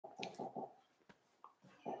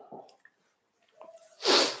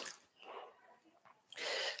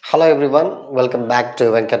Hello everyone, welcome back to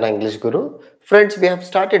Venkanna English Guru. Friends, we have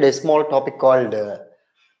started a small topic called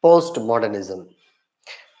postmodernism.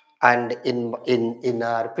 And in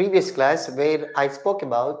our previous class, where I spoke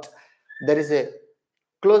about, there is a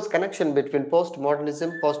close connection between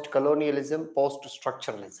postmodernism, post-colonialism,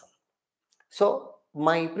 post-structuralism. So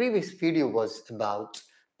my previous video was about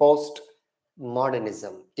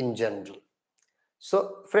postmodernism in general.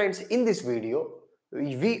 So friends, in this video,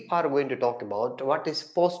 we are going to talk about what is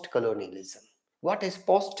post-colonialism, what is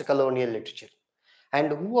post-colonial literature,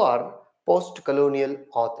 and who are post-colonial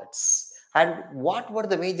authors, and what were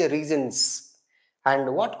the major reasons,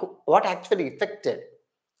 and what actually affected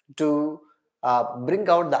to bring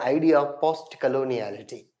out the idea of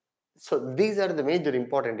post-coloniality. So these are the major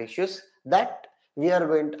important issues that I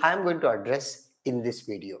am going to address in this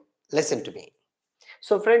video. Listen to me.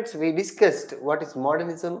 So friends, we discussed what is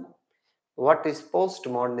modernism, what is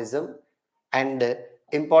postmodernism, and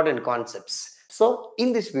important concepts. So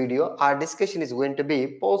in this video, our discussion is going to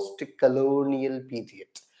be post-colonial period,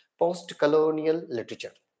 post-colonial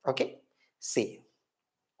literature. Okay, see,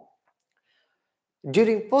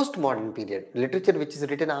 during postmodern period, literature which is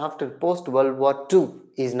written after post-World War II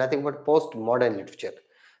is nothing but postmodern literature.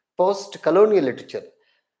 Post-colonial literature,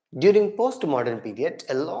 during postmodern period,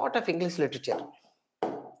 a lot of English literature,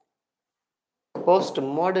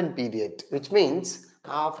 post-modern period, which means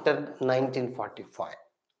after 1945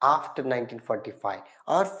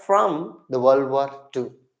 or from the World War II,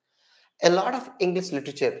 a lot of English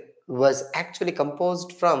literature was actually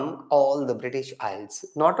composed from all the British Isles,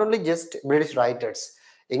 not only just British writers.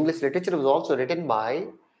 English literature was also written by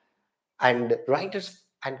and writers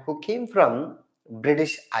and who came from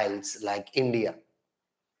British Isles like India,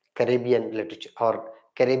 Caribbean literature, or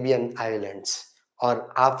Caribbean islands,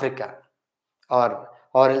 or Africa, or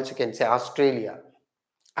else you can say Australia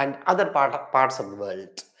and other parts of the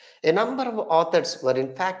world. A number of authors were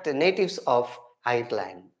in fact natives of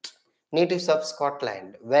Ireland, natives of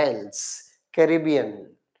Scotland, Wales,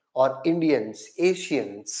 Caribbean, or Indians,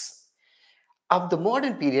 Asians. Of the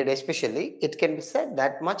modern period especially, it can be said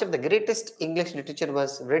that much of the greatest English literature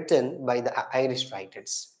was written by the Irish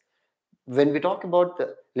writers. When we talk about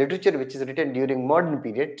the literature which is written during modern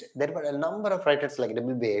period, there were a number of writers like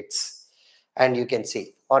W. Yeats, and you can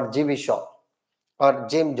see, or G.B. Shaw, or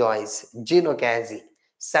James Joyce, Jean O'Casey,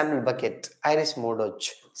 Samuel Beckett, Iris Murdoch,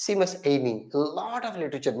 Seamus Heaney, a lot of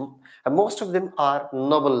literature, and most of them are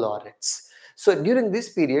Nobel laureates. So during this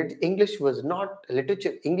period, English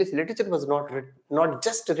literature was not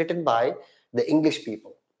just written by the English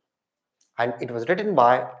people, and it was written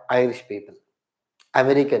by Irish people,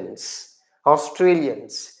 Americans,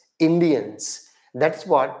 Australians, Indians. That's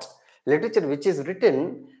what literature which is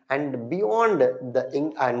written and beyond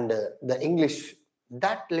the English,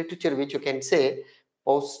 that literature which you can say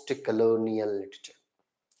post-colonial literature.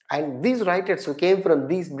 And these writers who came from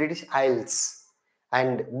these British Isles,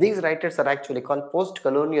 and these writers are actually called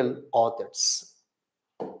post-colonial authors.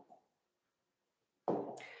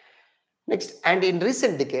 Next, and in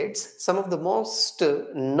recent decades, some of the most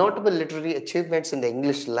notable literary achievements in the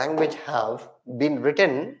English language have been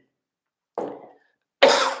written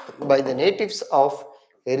by the natives of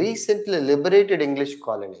recently liberated English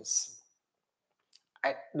colonies.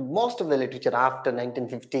 Most of the literature after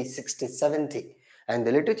 1950, 60, 70, and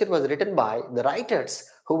the literature was written by the writers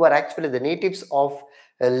who were actually the natives of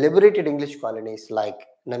liberated English colonies like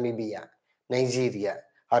Namibia, Nigeria,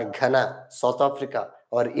 or Ghana, South Africa,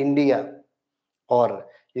 or India, or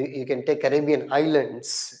you can take Caribbean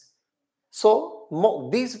islands. So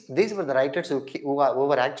these were the writers who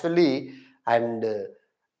were actually and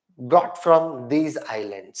brought from these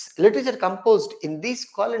islands. Literature composed in these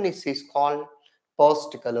colonies is called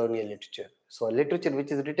post-colonial literature. So literature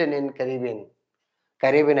which is written in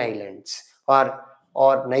Caribbean islands, or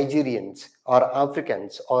Nigerians, or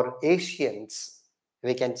Africans, or Asians,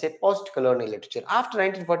 we can say post-colonial literature. After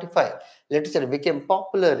 1945, literature became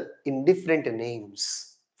popular in different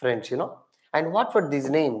names, friends, And what were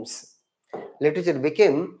these names? Literature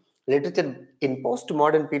in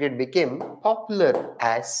postmodern period became popular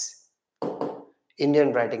as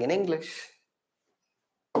Indian writing in English,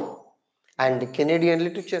 and Canadian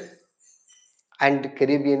literature, and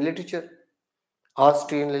Caribbean literature,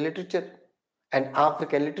 Australian literature, and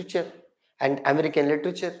African literature, and American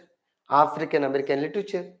literature, African American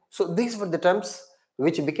literature. So these were the terms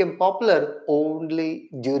which became popular only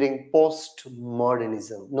during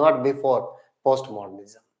postmodernism, not before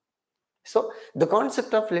postmodernism. So the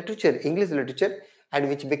concept of literature, English literature, and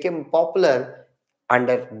which became popular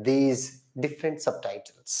under these different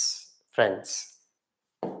subtitles, friends.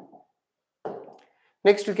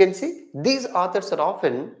 Next, you can see these authors are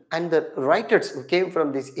often, and the writers who came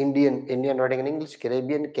from this Indian writing in English,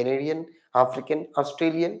 Caribbean, Canadian, African,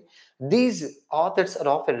 Australian. These authors are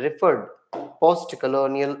often referred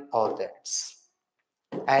post-colonial authors.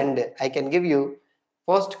 And I can give you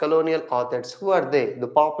post-colonial authors. Who are they? The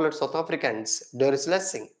popular South Africans, Doris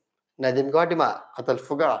Lessing, Nadim Godimer, Atal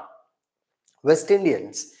Fuga, West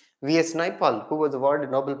Indians, V.S. Naipaul, who was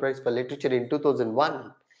awarded Nobel Prize for Literature in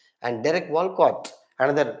 2001, and Derek Walcott,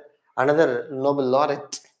 another Nobel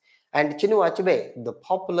laureate, and Chinua Achebe, the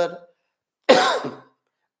popular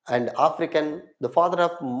and the father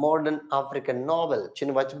of modern African novel,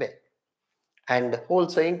 Chinua Achebe, and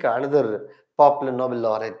also Inca, another popular Nobel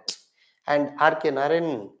laureate, and R.K.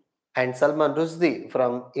 Narayan and Salman Rushdie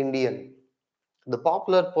from Indian, the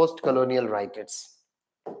popular post-colonial writers.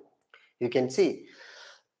 You can see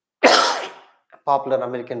popular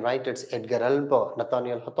American writers Edgar Allan Poe,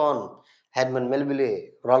 Nathaniel Hawthorne, Herman Melville,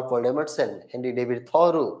 Ralph Waldo Emerson, Henry David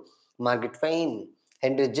Thoreau, Margaret Twain,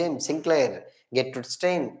 Henry James Sinclair, Gertrude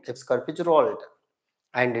Stein, F. Scott Fitzgerald,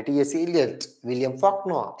 and T.S. Eliot, William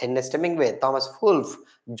Faulkner, Ernest Hemingway, Thomas Wolfe,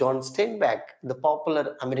 John Steinbeck, the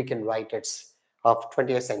popular American writers of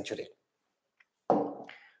 20th century.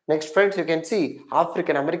 Next, friends, you can see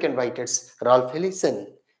African American writers Ralph Ellison,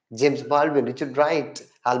 James Baldwin, Richard Wright,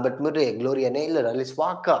 Albert Murray, Gloria Naylor, Alice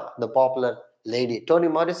Walker, the popular lady, Toni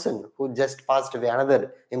Morrison, who just passed away,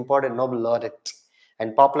 another important Nobel laureate,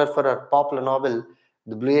 and popular for her popular novel,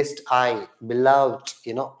 The Bluest Eye, Beloved,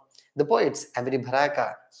 the poets, Avery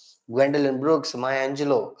Baraka, Gwendolyn Brooks, Maya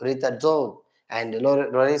Angelou, Rita Jones, and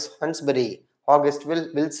Lawrence Hansberry, August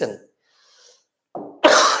Wilson.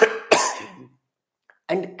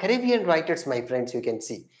 And Caribbean writers, my friends, you can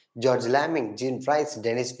see George Lamming, Jean Price,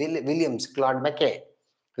 Dennis Williams, Claude McKay,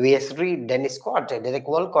 V.S. Reed, Dennis Scott, Derek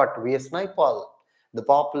Walcott, V.S. Naipaul, the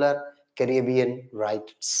popular Caribbean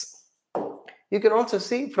writers. You can also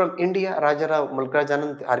see from India, Rajarao, Mulkraj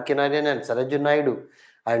Anand, R.K. Narayan, and Saraju Naidu,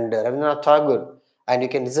 and Rabindranath Tagore, and you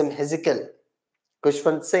can Nizam Hezekiel,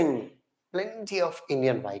 Kushwant Singh, plenty of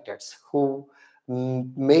Indian writers who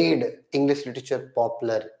made English literature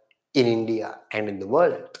popular in India and in the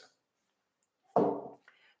world.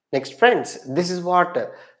 Next, friends, this is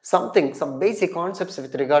what some basic concepts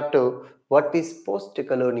with regard to what is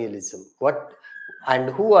post-colonialism, what and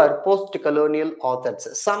who are post-colonial authors.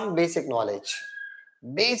 Some basic knowledge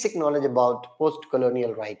about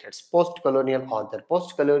post-colonial writers, post-colonial author,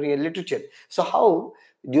 post-colonial literature. So, how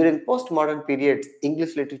during postmodern periods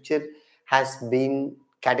English literature has been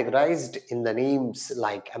categorized in the names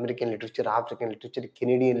like American literature, African literature,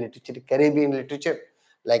 Canadian literature, Caribbean literature,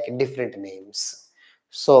 like different names.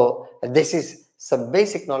 So this is some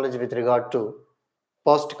basic knowledge with regard to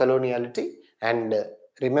post-coloniality. And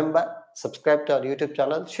remember, subscribe to our YouTube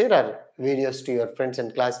channel, share our videos to your friends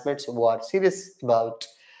and classmates who are serious about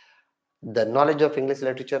the knowledge of English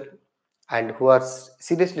literature and who are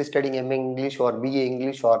seriously studying MA English or BA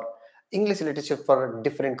English or English literature for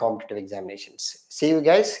different competitive examinations. See you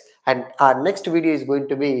guys, and our next video is going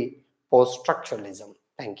to be post-structuralism.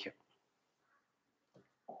 Thank you.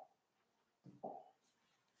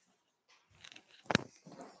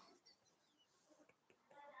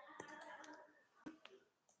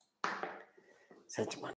 Such